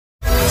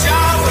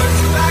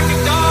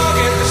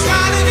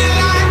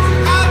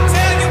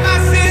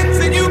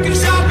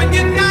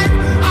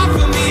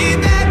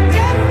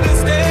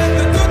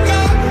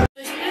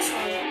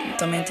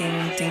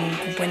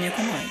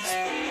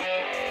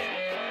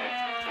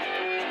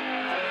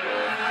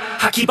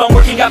I keep on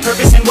working, got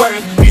purpose and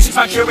worth. Music's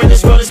my cure and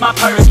this world is my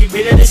purse. Get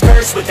rid of this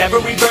curse with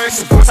every verse.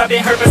 Of course I've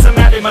been hurt but some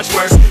have been much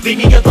worse. Leave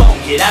me alone,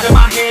 get out of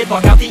my head.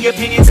 Walk out the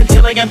opinions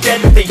until I am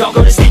dead. They all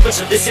go to sleep but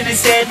you listen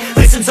instead.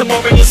 Listen some more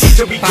and you'll see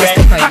to regret.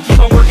 I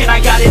keep on working, I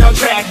got it on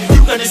track.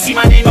 You gonna see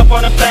my name up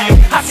on a flag.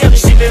 I tell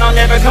this shit that I'll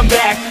never come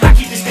back. I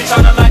keep this bitch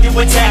on the line to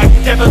attack.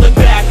 Never look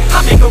back,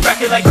 I make a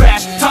record like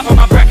Crash. Top of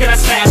my bracket I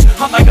smash,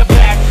 I'm like a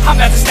bag. I'm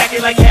about to stack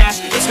it like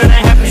cash. It's gonna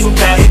happen so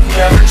fast.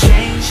 Never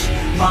change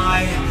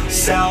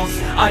myself,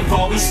 I've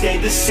always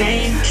stayed the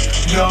same.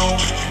 No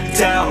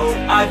doubt,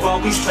 I've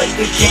always played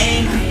the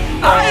game.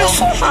 Eu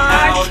sou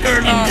hard,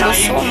 and I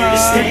am here to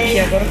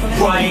stay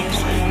right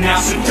now.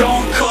 So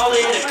don't call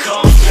it a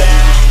comeback.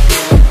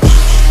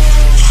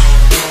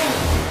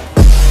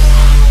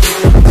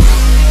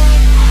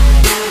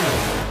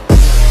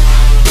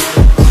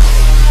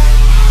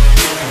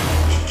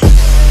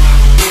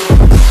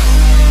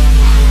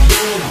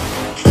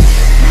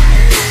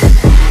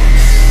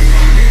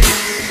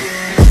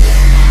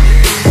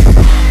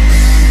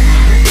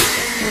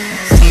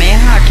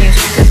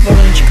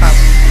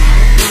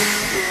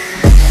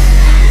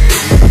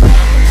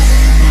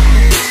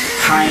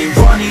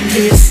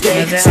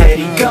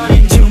 Steady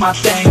gunning, do my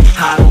thing.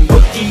 I don't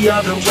look the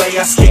other way,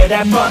 I scare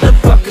that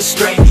motherfucker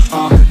straight.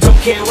 Don't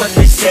care what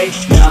they say,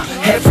 nah,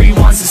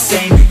 everyone's the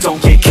same.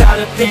 Don't get caught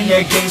up in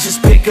their games,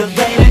 just pick a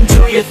lane and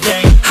do your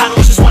thing. I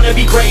don't just wanna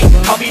be great,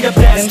 I'll be the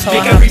best.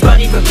 Make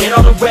everybody forget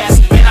all the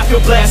rest. Man, I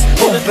feel blessed,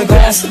 holding the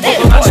best.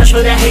 Open my chest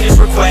for that haters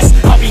request.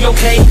 I'll be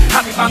okay,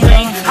 I'll be my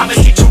lane. I'ma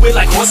stick to it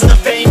like horse in the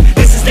fame.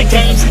 This is the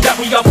game that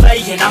we all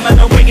play, and I'm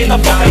gonna win it the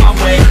fuck out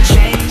my way.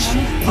 Change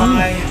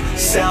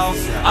myself,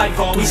 I've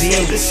always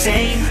stayed the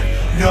same.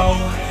 No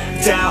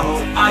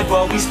doubt, I've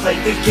always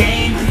played the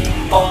game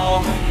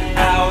all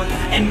out,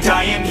 and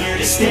I am here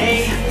to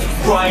stay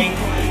right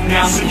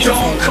now. So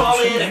don't call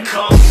it a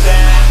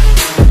comeback.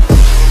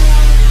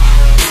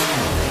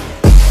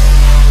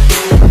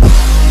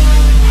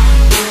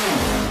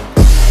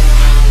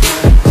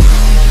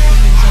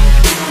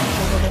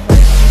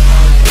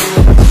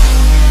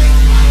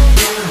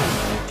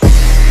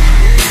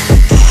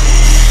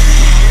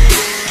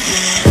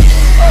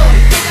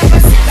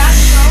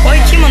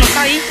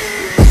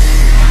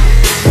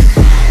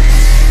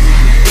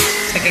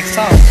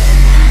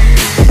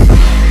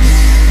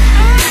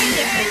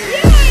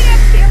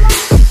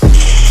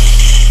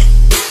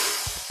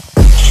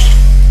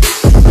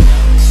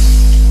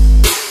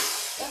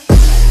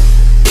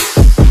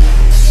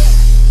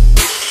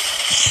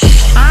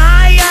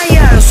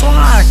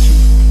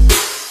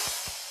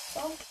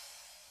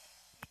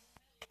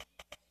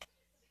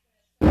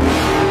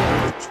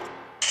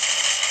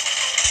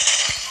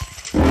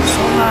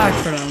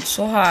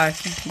 Sou hack,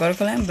 agora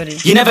que eu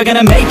lembrei. You're never gonna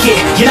make it,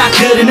 you're not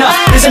good enough.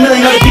 There's a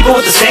million other people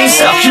with the same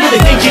stuff. You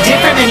really think you're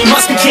different, man, you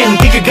must be kidding.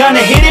 Think you're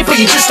gonna hit it, but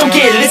you just don't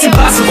get it. It's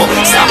impossible,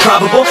 it's not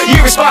probable,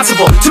 you're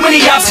irresponsible. Too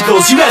many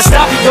obstacles, you gotta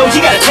stop it, yo.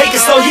 You gotta take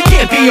it slow, you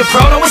can't be a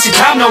pro, don't waste your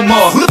time no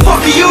more. Who the fuck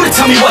are you to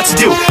tell me what to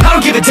do? I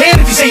don't give a damn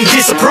if you say you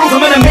disapprove.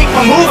 I'm gonna make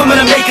my move, I'm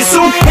gonna make it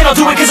soon. And I'll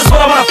do it cause it's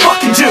what I wanna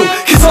fucking do.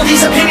 Cause all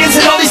these opinions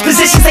and all these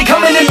positions, they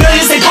come in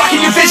millions, they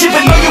blocking your vision.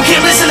 But no, you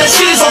can't listen, that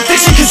shit is all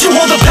fiction. Cause you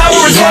hold the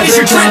power as long as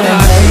you're dreaming.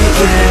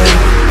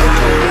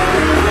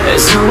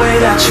 There's no way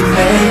that you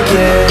make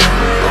it,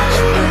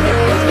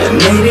 and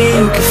maybe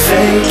you can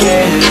fake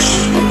it,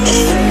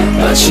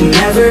 but you're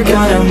never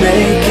gonna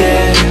make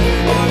it.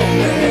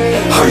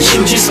 Aren't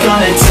you just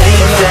gonna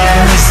take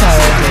that?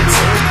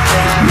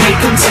 Make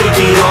them take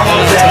it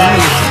all back.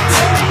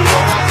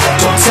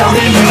 Don't tell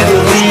me you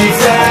believe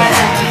that.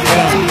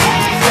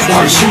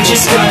 Aren't you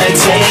just gonna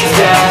take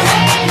that?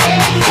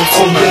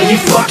 Or will you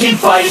fucking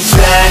fight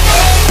back?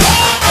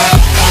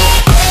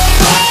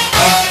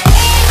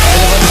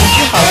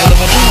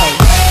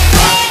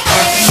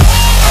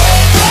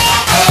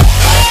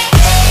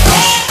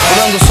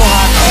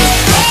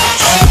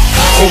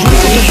 Or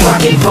will you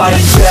fucking fight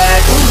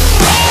back?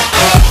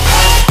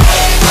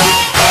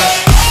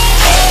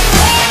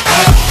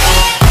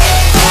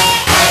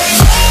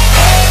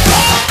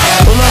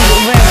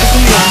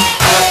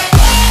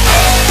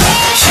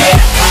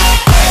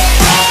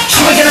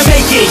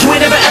 You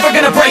ain't never ever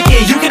gonna break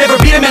it. You can never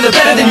beat them and they're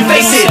better than you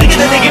face it. Thinking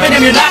that they're giving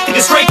them, you're not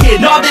thinking straight, kid.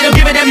 No, they don't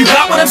give a damn, you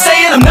got what I'm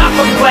saying? I'm not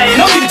fucking playing,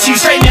 I'll give it to you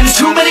straight, man. There's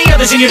too many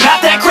others and you're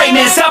not that great,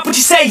 man. Stop what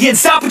you're saying,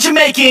 stop what you're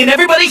making.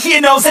 Everybody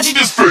here knows that you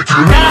just fake it.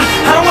 Nah,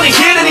 I don't wanna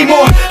hear it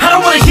anymore, I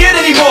don't wanna hear it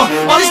anymore.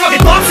 All these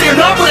fucking thoughts, they are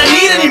not what I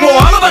need anymore.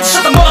 I'm about to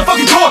shut the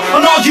motherfucking door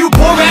on all you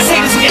poor ass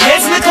haters with your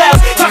heads in the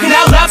clouds, talking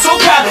out loud so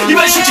proud. You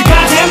better shut your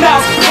goddamn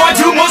mouth before I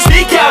do more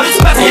speak out. It's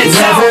about to head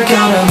south. Never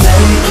gonna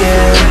make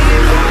it.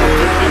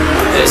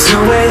 There's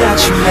no way that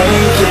you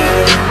make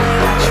it,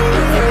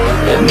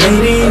 and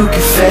maybe you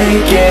can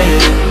fake it,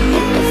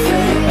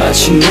 but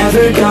you're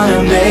never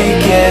gonna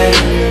make it.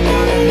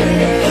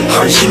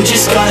 Aren't you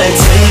just gonna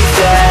take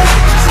that?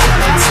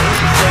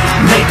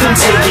 Make them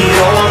take it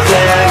all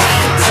back.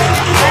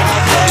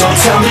 Don't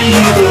tell me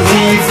you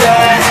believe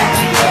that.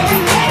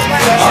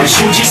 Aren't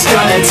you just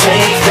gonna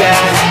take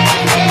that?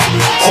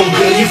 Or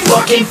will you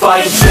fucking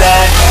fight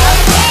back?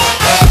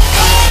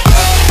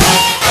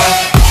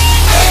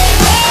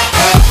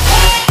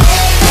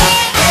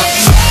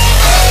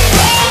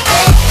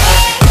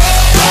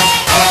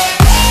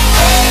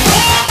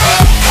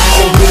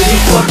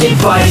 Fucking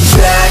fight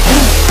back.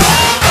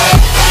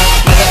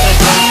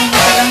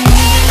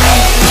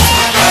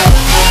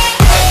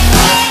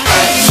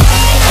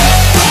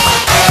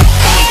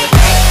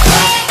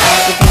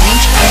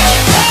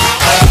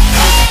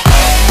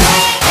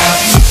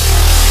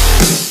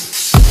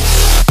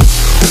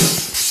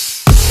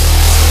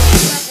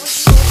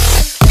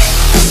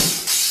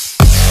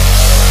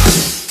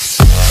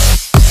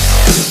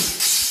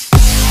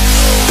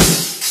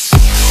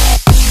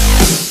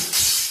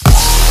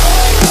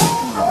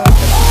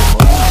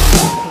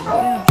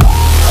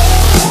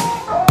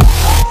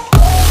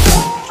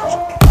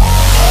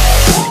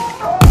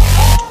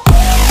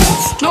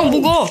 Não,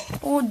 bugou!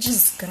 Ô,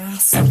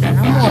 desgraça, na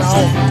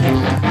moral.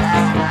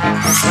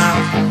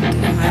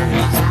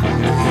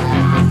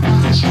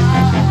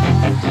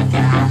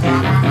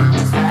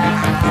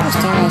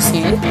 Gostando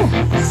assim, pô?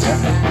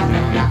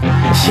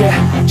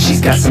 Yeah,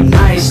 she's got some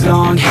nice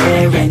long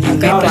hair, and you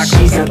know that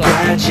she's a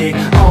bad chick.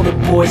 All the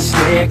boys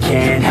stare,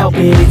 can't help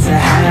it, it's a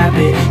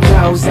habit.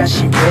 Clothes that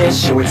she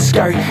wears, short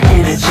skirt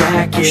and a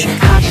jacket.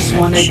 I just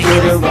wanna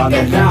get her all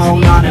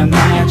alone on a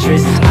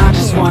mattress. I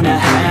just wanna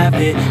have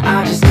it,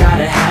 I just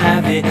gotta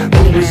have it.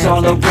 Rumors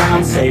all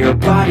around say her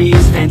body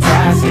is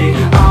fantastic.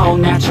 All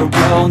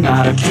natural,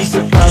 not a piece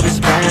of love is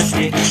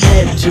plastic.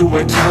 Head to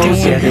her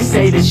toes, yeah, they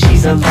say that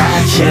she's a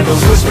latch. Yeah, the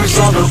whispers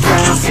all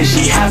around say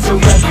she has a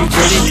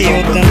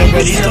reputation.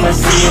 Till I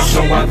see it,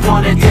 so I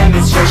want a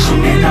demonstration.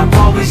 And I've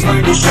always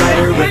learned it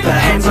better with a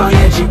hands-on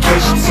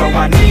education. So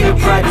I need a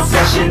private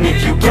session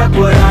if you get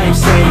what I am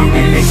saying.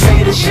 And they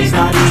say that she's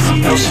not easy,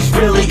 no, she's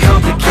really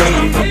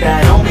complicated. But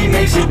that only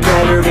makes it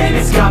better, and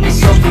it's got me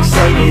so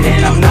fixated.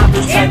 And I'm not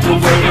the type to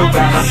wait around,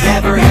 I've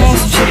never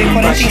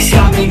hesitated. But she's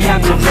got me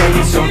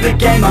captivated, so the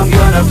game, I'm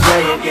gonna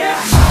play it,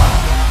 yeah.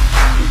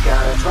 You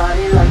got a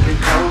body like a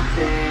coke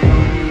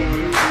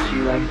thing. She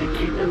likes to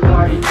keep the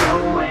party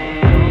going.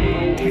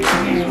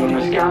 These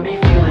rumors got me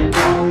feeling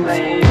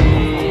lonely.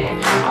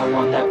 I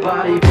want that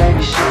body,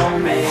 baby, show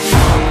me.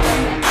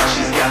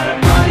 She's got a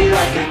body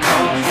like a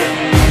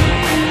coffin.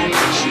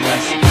 She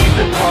likes to keep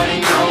the party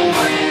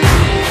going.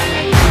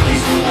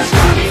 These rumors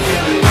got me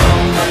feeling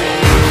lonely.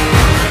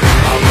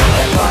 I want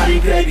that body,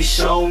 baby,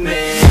 show me.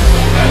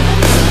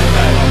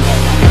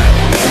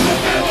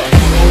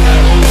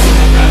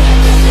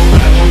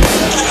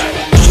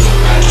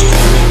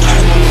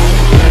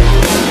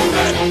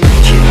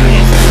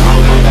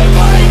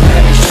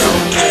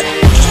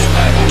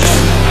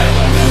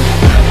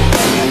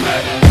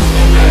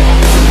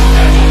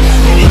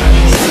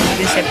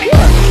 Esse é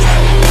pior.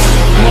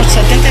 Moço,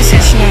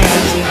 77 na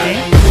CD.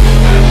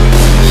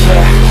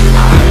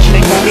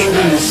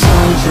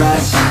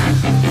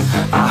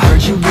 I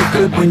heard you look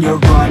good when you're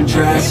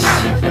undressed.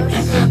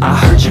 I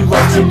heard you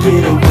like to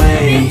get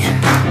away.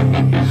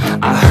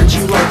 I heard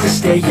you like to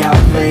stay out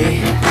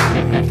late.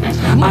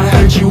 I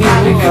heard you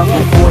had a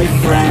couple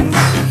boyfriends.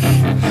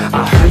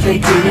 I heard they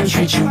didn't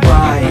treat you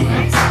right.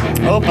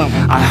 Opa.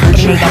 I heard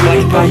you're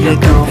hated by your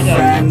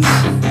girlfriends.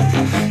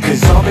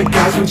 Cause all the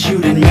guys want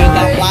you to know.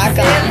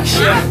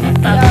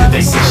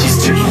 They say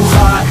she's too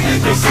hot,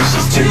 they say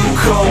she's too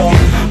cold.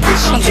 But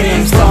she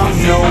games long,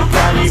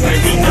 nobody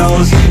really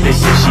knows. They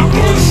say she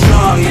looks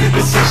young,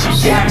 but say she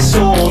acts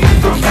old.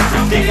 From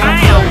everything I've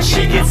heard,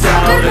 she gets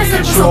out of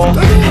control.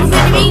 And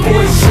all the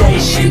boys say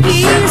she was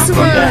sent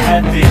from the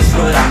heavens.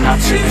 But I'm not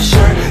too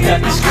sure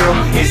that this girl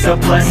is a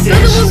blessing.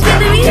 She's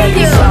got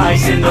deadly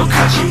eyes and they'll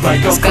cut you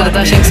like a Os caras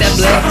tá achando que você é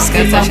black, os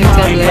caras tá achando que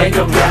você é black.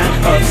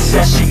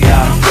 Obsession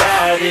got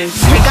bad and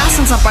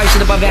Regaça nessa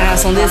partida pra ver a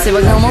reação dele, você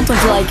vai ganhar um montão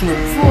de like, mano.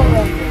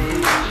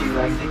 she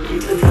likes to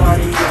keep the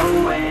party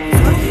going.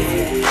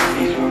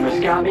 These rumors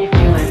got me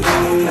feeling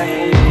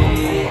lonely.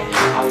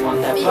 I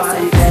want that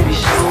body, baby,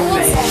 show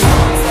me.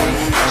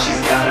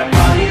 She's got a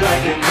body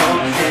like a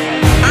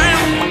coffin.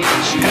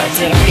 She likes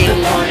to keep the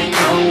party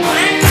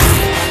going.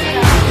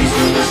 These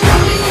rumors got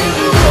me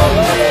feeling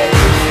lonely.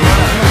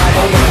 I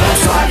want that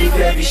body,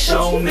 baby,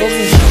 show me.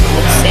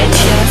 7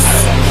 anos.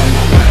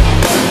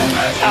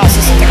 Ah,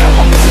 60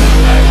 acabou.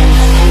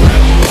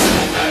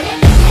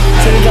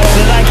 Você viu aquela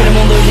vez lá que ele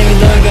mandou o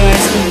gemidão e ganhou a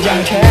skin do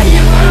Diamond Real?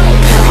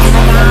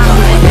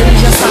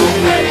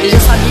 Ele já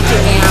sabia que ia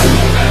ganhar.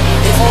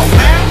 Ele falou, mano,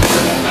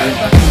 ele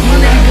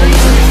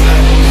ganhou.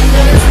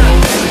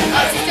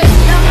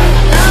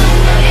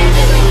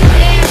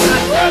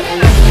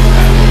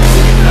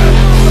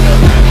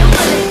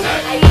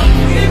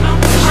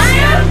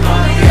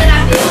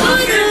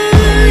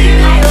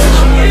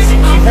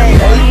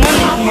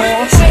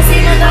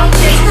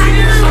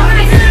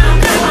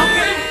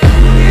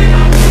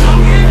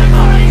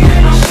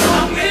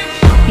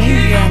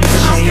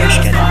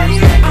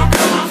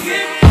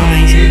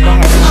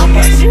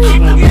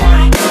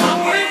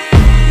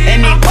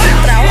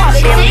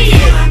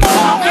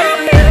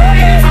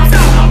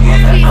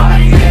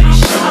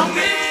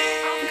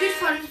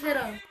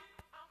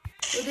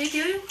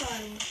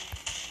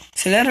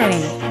 Acelerando.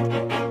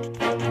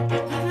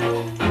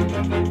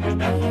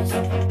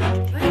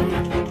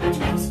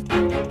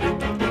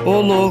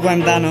 Ô louco, vai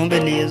me dar não,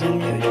 beleza.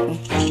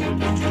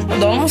 Vou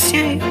dar um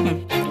lancinho aí, mano.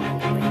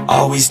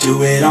 Always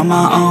do it on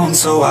my own,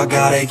 so I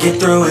gotta get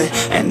through it.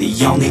 And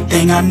the only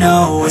thing I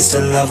know is to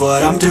love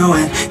what I'm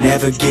doing.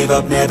 Never give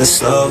up, never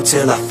slow,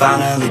 till I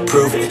finally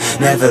prove it.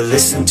 Never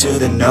listen to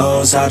the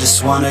no's, I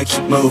just wanna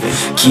keep moving.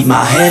 Keep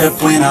my head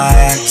up when I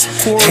act,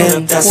 head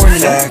up, that's a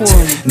fact.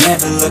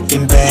 Never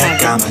looking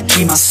back, I'ma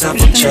keep myself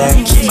in check.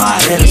 Keep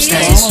my head up,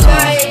 staying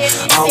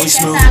strong,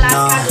 always moving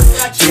on.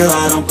 Feel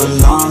I don't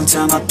belong,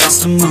 tell my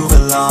thoughts to move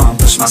along.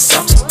 Push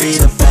myself to be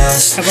the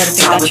best,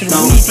 die with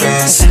no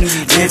regrets.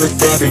 Live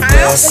with every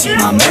breath, see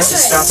my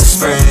message start to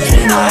spread.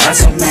 And I had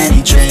so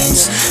many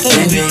dreams,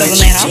 living with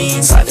your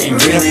jeans. Life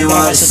ain't really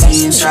what it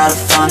seems, try to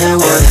find out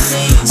what it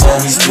means.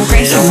 Always do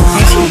it on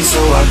my own, so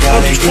I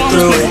gotta get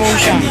through it.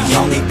 And the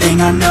only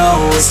thing I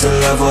know is to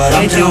love what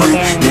I'm doing.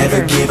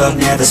 Never give up,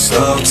 never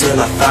slow, till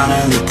I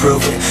finally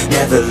prove it.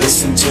 Never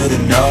listen to the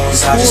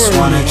no's, I just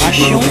wanna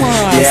keep moving.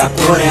 Yeah, I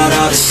put out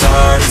all this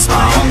art, it's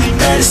my only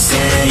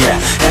medicine. Yeah,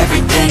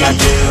 everything I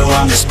do,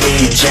 I'm just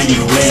being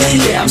genuine.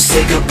 Yeah, I'm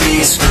sick of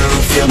being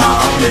screwed, feel my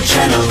own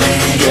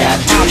adrenaline. Yeah, I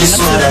do just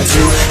what I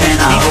do, and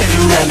I hope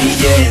you let me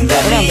in,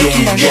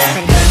 yeah.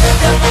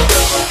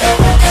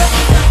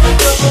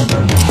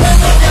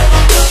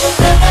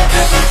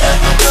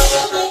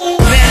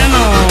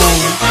 Vendo?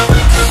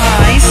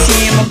 Ah, em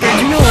cima,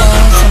 perdi meu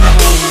lance,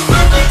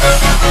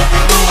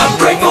 I'm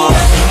grateful,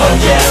 oh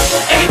yeah,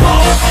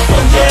 able,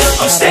 oh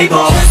yeah, I'm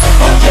stable,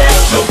 oh yeah,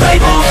 no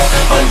label,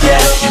 oh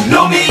yeah, you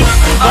know me,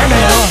 I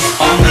have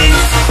only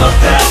a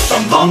path,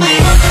 I'm lonely,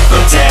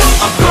 but damn,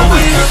 I'm going to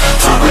win.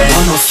 I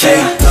want no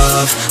fake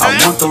love, I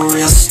want the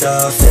real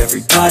stuff.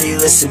 Everybody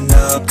listen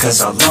up,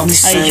 cause I'll only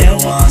say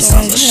it once.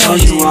 I'm gonna show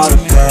you all the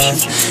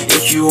path,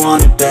 if you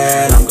want it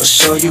bad. I'm gonna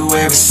show you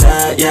where it's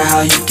at, yeah,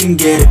 how you can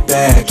get it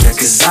back. Yeah,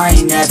 cause I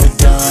ain't never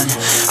done,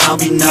 I'll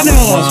be number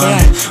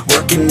one.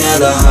 Working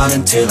hella hard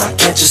until I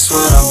get just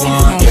what I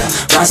want. Yeah,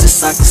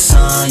 rises like the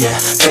sun, yeah,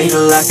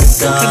 fatal like a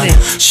gun.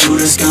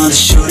 Shooters gonna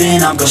shoot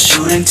and I'm gonna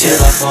shoot until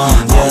I fall.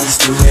 Yeah, let's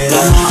do it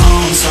on my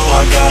own, so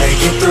I gotta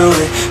get through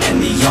it.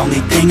 And the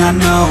only thing I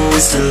know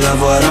is to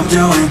love what I'm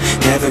doing.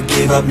 Never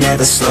give up,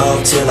 never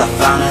slow, till I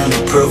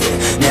finally prove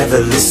it. Never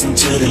listen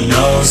to the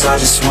no's, I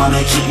just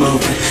wanna keep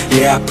moving.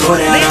 Yeah, I put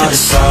out all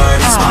this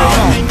art, it's my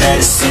only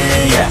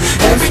medicine. Yeah,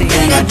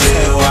 everything I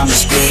do, I'm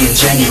just being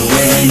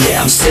genuine.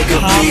 Yeah, I'm sick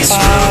of being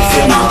screwed,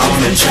 feel my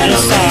own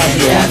adrenaline.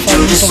 Yeah, I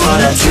do just what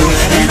I do,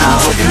 and I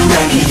hope you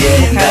let me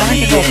in,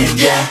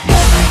 yeah.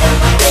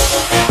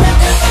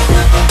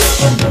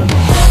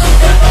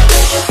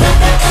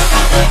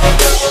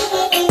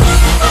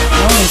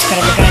 esse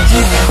cara tá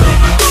grandinho, né?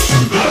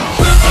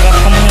 Vai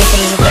ficar morrendo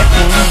preso até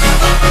quando?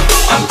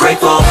 I'm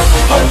grateful,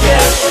 oh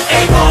yeah,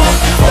 able,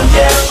 oh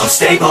yeah, I'm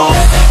stable,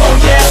 oh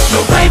yeah, no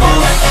label,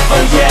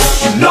 oh yeah,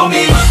 you know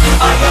me,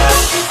 I have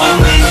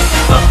only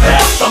a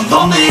path, I'm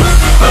lonely,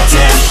 but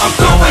damn, I'm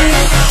going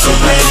to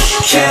win,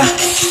 yeah.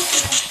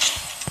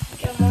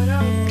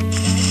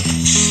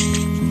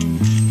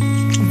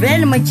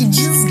 Velho, mas que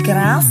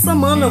desgraça,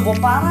 mano, eu vou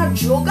parar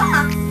de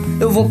jogar,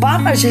 eu vou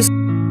parar de...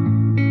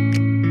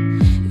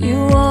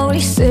 You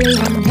always say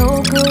I'm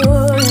no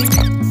good,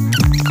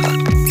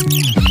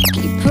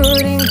 keep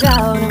putting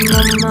doubt in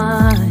my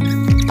mind.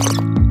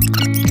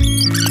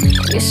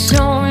 You're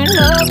so in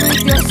love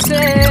with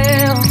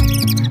yourself,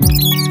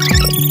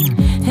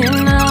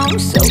 and now I'm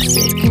so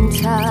sick and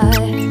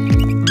tired.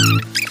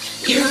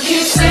 You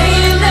keep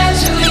saying that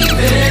you're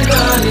leaving,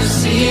 but it's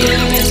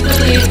seeing is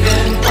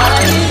believing. Why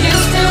are you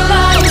still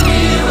lying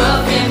here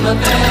up in my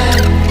bed?